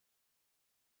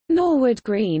Norwood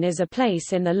Green is a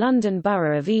place in the London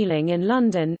Borough of Ealing in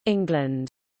London, England.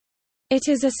 It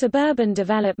is a suburban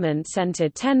development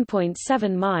centred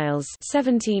 10.7 miles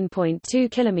 (17.2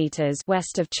 kilometers)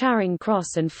 west of Charing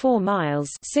Cross and 4 miles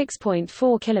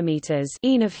 (6.4 kilometers)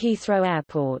 east of Heathrow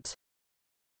Airport.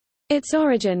 Its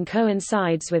origin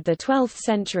coincides with the 12th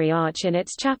century arch in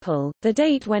its chapel, the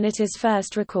date when it is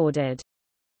first recorded.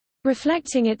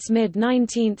 Reflecting its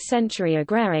mid-19th century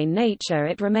agrarian nature,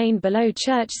 it remained below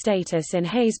church status in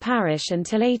Hayes Parish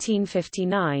until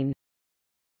 1859.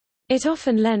 It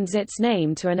often lends its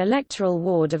name to an electoral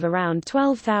ward of around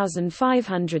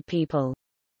 12,500 people.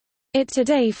 It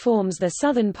today forms the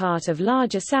southern part of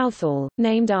larger Southall,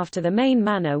 named after the main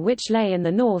manor which lay in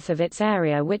the north of its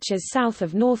area, which is south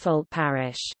of Northolt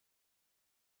Parish.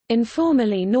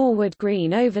 Informally, Norwood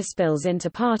Green overspills into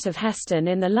part of Heston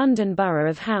in the London Borough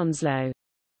of Hounslow.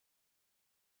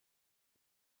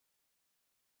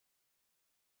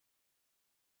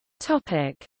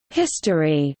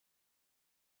 History.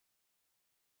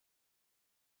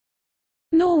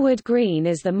 Norwood Green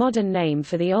is the modern name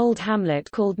for the old hamlet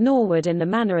called Norwood in the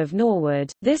manor of Norwood.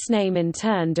 This name in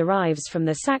turn derives from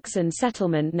the Saxon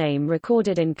settlement name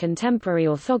recorded in contemporary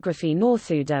orthography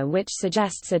Northuda, which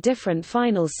suggests a different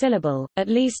final syllable, at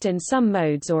least in some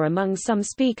modes or among some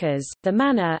speakers. The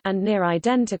manor and near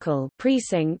identical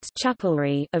precinct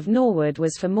chapelry of Norwood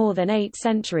was for more than 8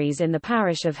 centuries in the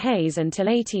parish of Hayes until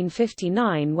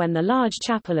 1859, when the large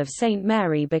chapel of St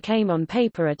Mary became on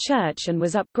paper a church and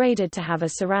was upgraded to have a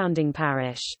surrounding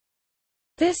parish.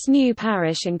 This new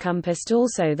parish encompassed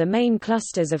also the main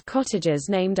clusters of cottages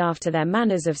named after their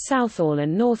manors of Southall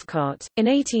and Northcote. In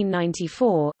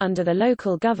 1894, under the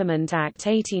Local Government Act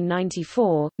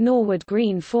 1894, Norwood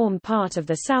Green formed part of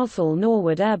the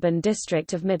Southall-Norwood Urban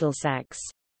District of Middlesex.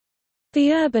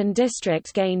 The urban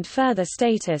district gained further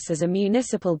status as a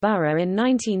municipal borough in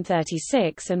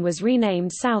 1936 and was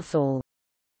renamed Southall.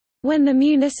 When the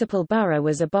municipal borough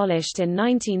was abolished in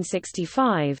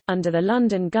 1965, under the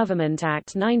London Government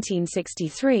Act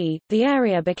 1963, the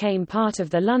area became part of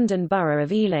the London Borough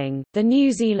of Ealing. The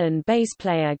New Zealand bass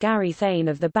player Gary Thane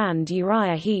of the band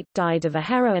Uriah Heep died of a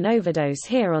heroin overdose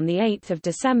here on 8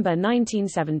 December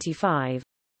 1975.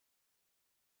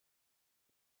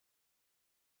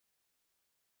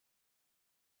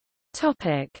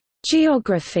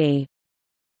 Geography.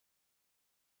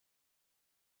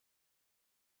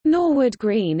 Norwood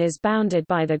Green is bounded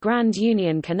by the Grand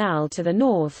Union Canal to the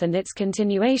north and its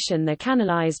continuation the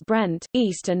canalised Brent,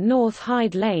 East and North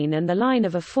Hyde Lane, and the line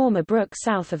of a former brook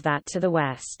south of that to the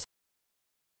west.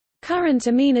 Current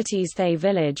amenities: Thay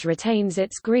Village retains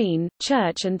its green,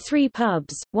 church and 3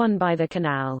 pubs, one by the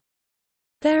canal.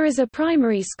 There is a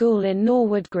primary school in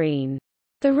Norwood Green.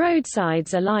 The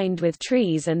roadsides are lined with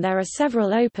trees and there are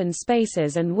several open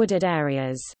spaces and wooded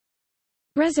areas.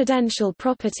 Residential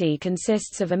property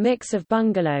consists of a mix of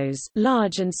bungalows,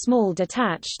 large and small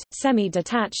detached,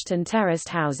 semi-detached and terraced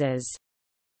houses.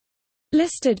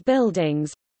 Listed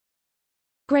buildings: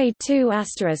 Grade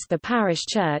 2** the parish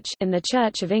church in the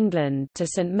Church of England to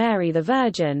St Mary the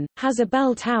Virgin, has a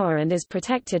bell tower and is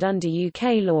protected under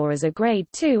UK law as a Grade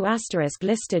 2**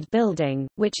 listed building,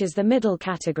 which is the middle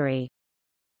category.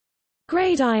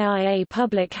 Grade IIA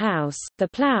Public House, The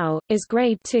Plough, is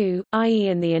Grade 2, i.e.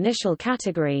 in the initial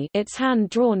category. Its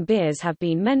hand-drawn beers have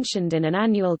been mentioned in an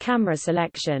annual camera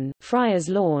selection. Friars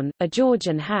Lawn, a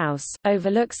Georgian house,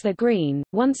 overlooks the green,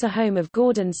 once a home of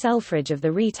Gordon Selfridge of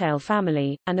the retail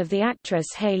family, and of the actress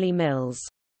Hayley Mills.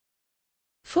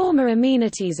 Former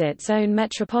amenities: its own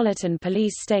Metropolitan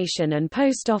Police Station and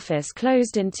Post Office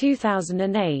closed in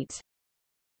 2008.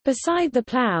 Beside the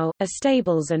Plough, a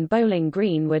stables and bowling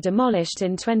green were demolished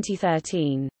in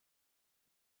 2013.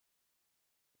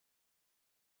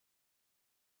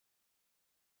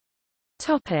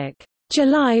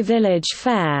 July Village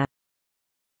Fair.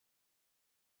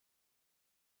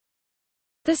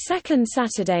 The second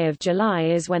Saturday of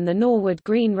July is when the Norwood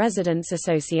Green Residents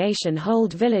Association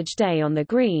hold Village Day on the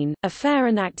Green, a fair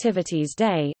and activities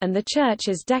day, and the church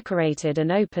is decorated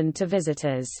and opened to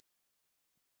visitors.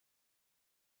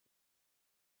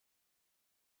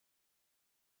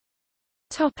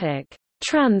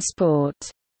 Transport.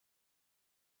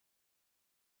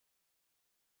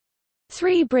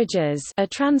 3 Bridges, a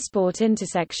transport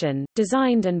intersection,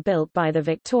 designed and built by the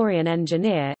Victorian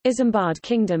engineer, Isambard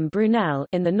Kingdom Brunel,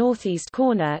 in the northeast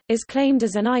corner, is claimed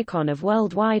as an icon of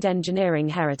worldwide engineering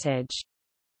heritage.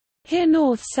 Here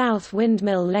North-South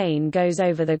Windmill Lane goes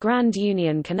over the Grand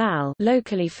Union Canal,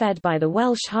 locally fed by the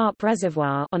Welsh Harp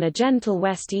Reservoir, on a gentle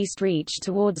west-east reach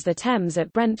towards the Thames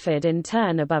at Brentford, in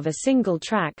turn above a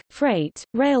single-track, freight,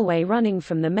 railway running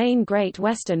from the main Great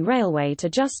Western Railway to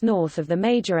just north of the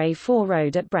major A4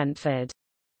 road at Brentford.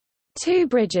 Two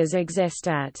bridges exist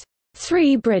at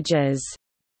Three Bridges,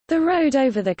 the road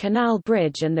over the canal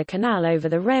bridge and the canal over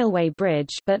the railway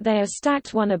bridge, but they are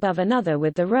stacked one above another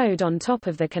with the road on top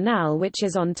of the canal, which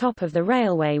is on top of the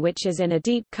railway, which is in a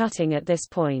deep cutting at this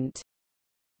point.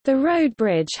 The road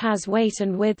bridge has weight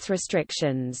and width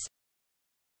restrictions.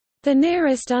 The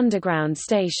nearest underground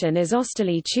station is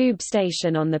Osterley Tube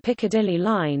Station on the Piccadilly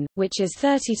line, which is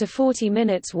 30 to 40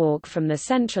 minutes walk from the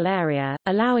central area,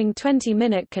 allowing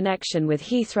 20-minute connection with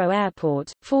Heathrow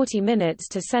Airport, 40 minutes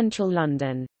to central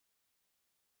London.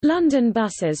 London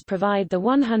buses provide the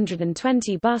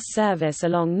 120 bus service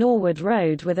along Norwood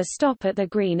Road with a stop at the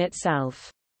Green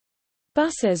itself.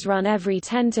 Buses run every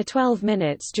 10 to 12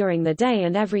 minutes during the day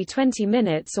and every 20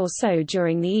 minutes or so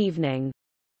during the evening.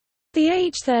 The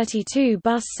H32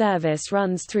 bus service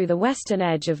runs through the western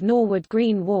edge of Norwood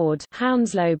Green Ward,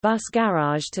 Hounslow Bus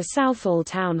Garage to Southall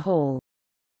Town Hall.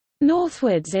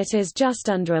 Northwards it is just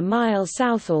under a mile.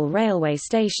 Southall Railway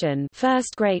Station,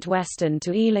 First Great Western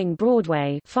to Ealing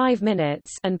Broadway 5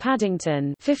 minutes and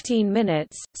Paddington 15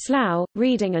 minutes, Slough,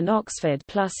 Reading and Oxford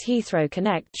plus Heathrow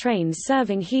Connect trains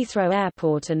serving Heathrow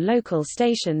Airport and local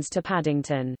stations to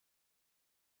Paddington.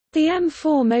 The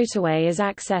M4 motorway is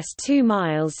accessed 2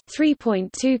 miles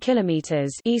 (3.2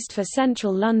 kilometers) east for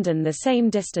central London, the same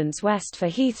distance west for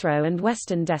Heathrow and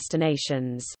western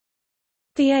destinations.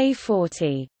 The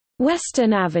A40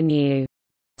 Western Avenue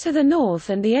to the north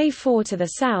and the A4 to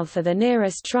the south are the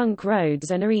nearest trunk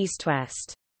roads and are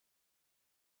east-west.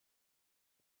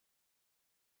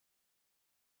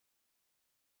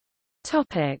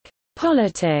 Topic: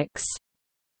 Politics.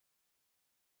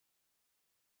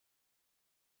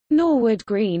 Norwood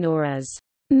Green, or as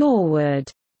Norwood,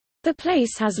 the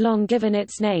place has long given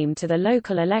its name to the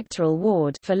local electoral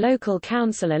ward for local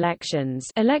council elections,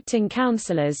 electing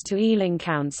councillors to Ealing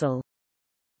Council.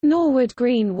 Norwood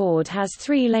Green Ward has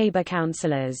 3 Labour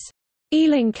councillors.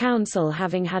 Ealing Council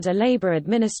having had a Labour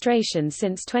administration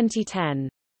since 2010.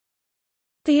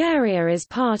 The area is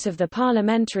part of the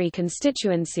parliamentary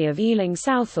constituency of Ealing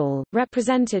Southall,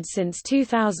 represented since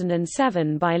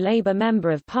 2007 by Labour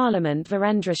Member of Parliament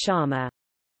Virendra Sharma.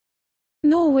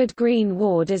 Norwood Green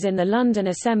Ward is in the London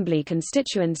Assembly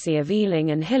constituency of Ealing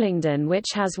and Hillingdon, which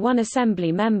has one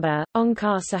Assembly member,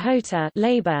 Onkar Sahota,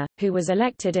 Labour, who was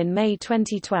elected in May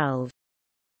 2012.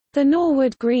 The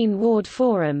Norwood Green Ward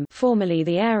Forum, formerly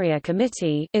the Area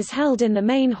Committee, is held in the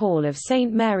main hall of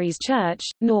St Mary's Church,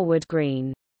 Norwood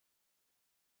Green.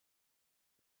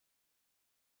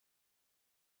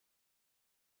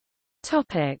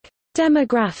 Topic: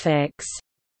 Demographics.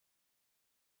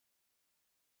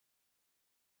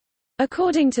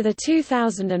 According to the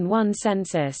 2001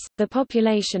 census, the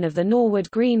population of the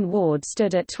Norwood Green Ward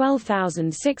stood at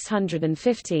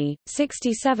 12,650.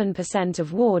 67%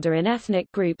 of ward are in ethnic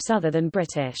groups other than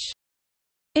British.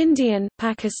 Indian,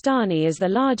 Pakistani is the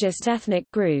largest ethnic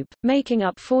group, making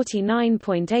up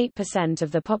 49.8%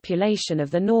 of the population of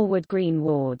the Norwood Green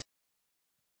Ward.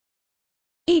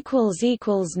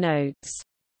 Notes